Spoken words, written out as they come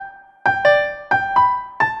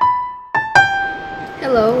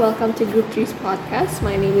Hello, welcome to Group 3's podcast.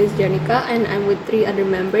 My name is Janica and I'm with three other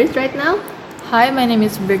members right now. Hi, my name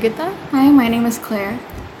is Brigitta. Hi, my name is Claire.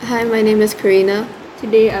 Hi, my name is Karina.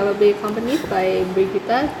 Today I will be accompanied by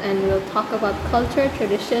Brigitta and we'll talk about culture,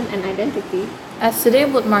 tradition, and identity. As today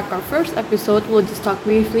would mark our first episode, we'll just talk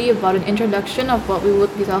briefly about an introduction of what we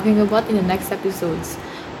would be talking about in the next episodes.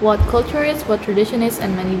 What culture is, what tradition is,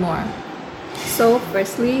 and many more. So,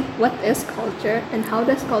 firstly, what is culture and how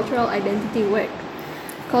does cultural identity work?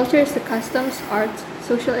 Culture is the customs, arts,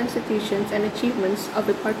 social institutions, and achievements of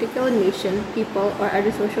a particular nation, people, or other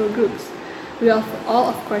social groups. We all,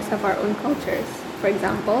 of course, have our own cultures. For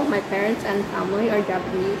example, my parents and family are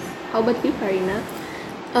Japanese. How about you, Karina?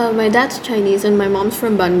 My dad's Chinese and my mom's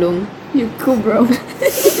from Bandung. You cool, bro.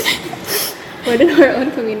 Within our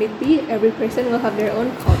own community, every person will have their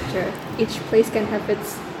own culture. Each place can have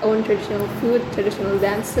its own traditional food, traditional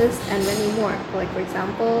dances, and many more. Like, for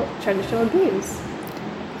example, traditional games.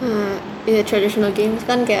 Traditional games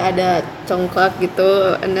kan kayak ada congklak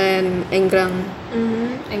gitu, and then enggrang.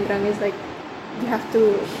 Enggrang is like you have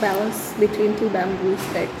to balance between two bamboo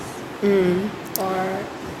sticks. Or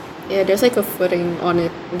Yeah, there's like a footing on it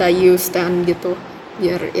that you stand gitu.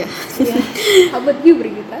 Biar ya. yeah. How about you,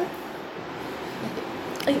 Brigitta?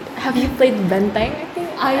 Have you played Benteng?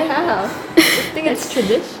 I have. I think it's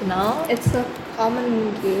traditional. It's a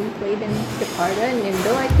common game played in Jakarta and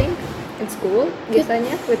Indo, I think, in school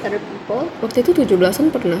biasanya with other people. Waktu itu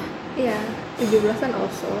 17-an pernah. Yeah, 17-an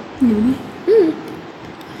also.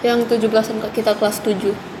 Yang 17-an kita kelas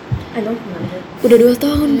 7. I don't remember. Udah 2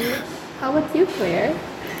 tahun. How about you, Claire?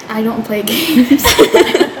 I don't play games.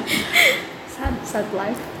 Sad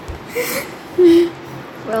life.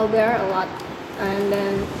 Well, there are a lot. And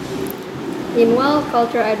then, meanwhile,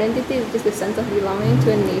 cultural identity is just the sense of belonging to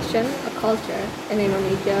a nation, a culture. In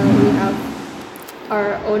Indonesia, we have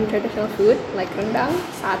our own traditional food like rendang,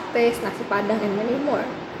 sate, nasi padang, and many more.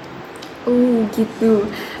 Oh gitu.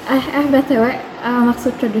 BTW,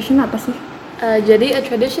 maksud tradition apa sih? Jadi, a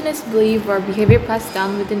tradition is belief or behavior passed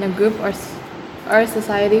down within a group or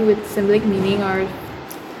society with symbolic meaning or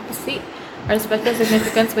special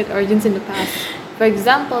significance with origins in the past. For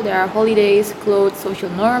example, there are holidays, clothes,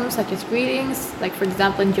 social norms such as greetings. Like for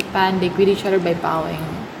example, in Japan, they greet each other by bowing.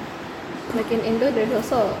 Like in Indo, there's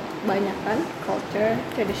also banyak kan culture,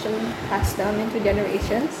 tradition passed down into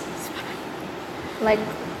generations. Like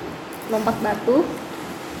lompat batu,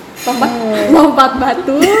 lompat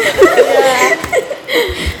batu.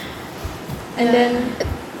 And then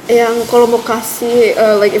Yang kalau mau kasih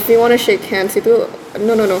like if you wanna shake hands itu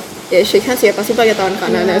no. Ya shake hands ya pasti pakai tangan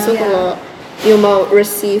kanan. So kalau you mau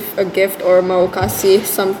receive a gift or mau kasih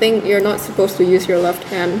something, you're not supposed to use your left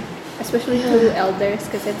hand. especially to elders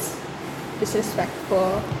because it's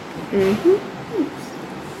disrespectful.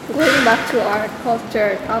 Going back to our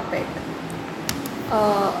culture topic,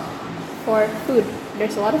 for food,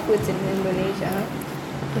 there's a lot of foods in Indonesia.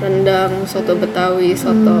 Rendang, soto Betawi,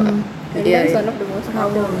 soto And that's one of the most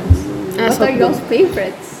common ones. What are soto. your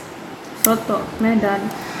favorites? Soto, Medan.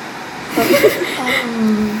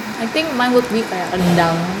 I think mine would be kayak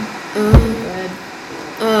rendang. Good.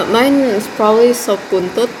 Mine is probably sop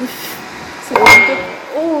buntut. So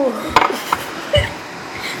oh,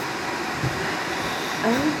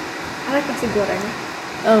 I like nasi goreng.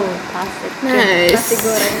 Oh, classic. Nice. Nasi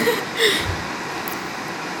goreng.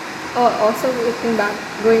 Oh, also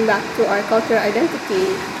going back to our cultural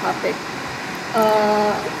identity topic.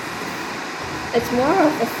 It's more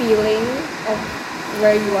of a feeling of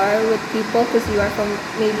where you are with people because you are from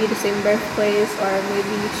maybe the same birthplace or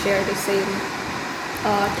maybe you share the same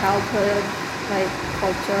childhood like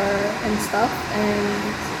culture and stuff, and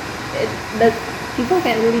that people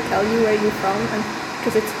can't really tell you where you're from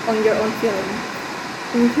because it's on your own feeling.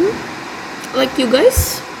 Like you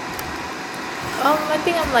guys? I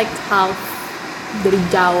think I'm like half dari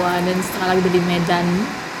Jawa dan setengah lagi dari Medan.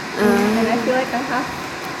 And I feel like I'm half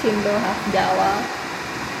Cindo, half Jawa.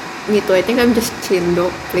 Me too. I think I'm just Cindo,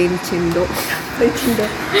 plain Cindo. Like Cindo.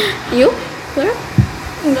 You? Claire?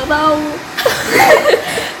 Nggak tahu.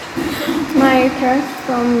 My parents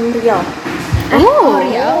from Riau. Oh,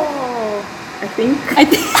 Riau. I think.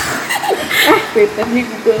 Wait, let me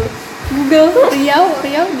Google. Riau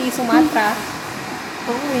di Sumatera.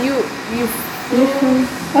 Oh, you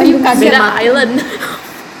Oh, you kaget. beda island.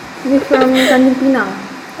 We from Tanjung Pinang,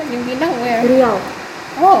 Tanjung Pinang where? Riau.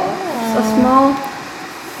 Oh, A small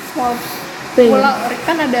small thing. pulau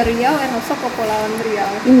kan ada Riau and also Kepulauan Riau.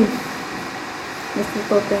 This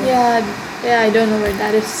little thing. Yeah, I don't know where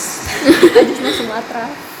that is. I just know Sumatera.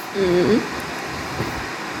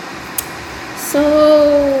 So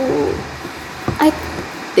I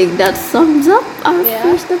think that sums up our Yeah.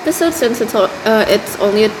 first episode since it's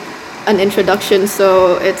only an introduction,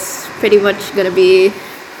 so it's pretty much gonna be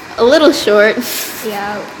a little short.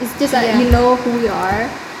 Yeah, it's just that Yeah. you know who we are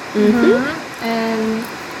and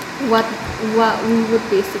what we would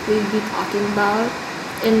basically be talking about.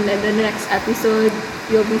 In the next episode,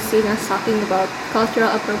 you'll be seeing us talking about cultural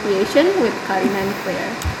appropriation with Karina and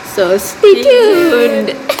Claire. So stay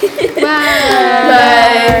tuned.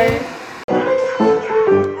 Bye. Bye.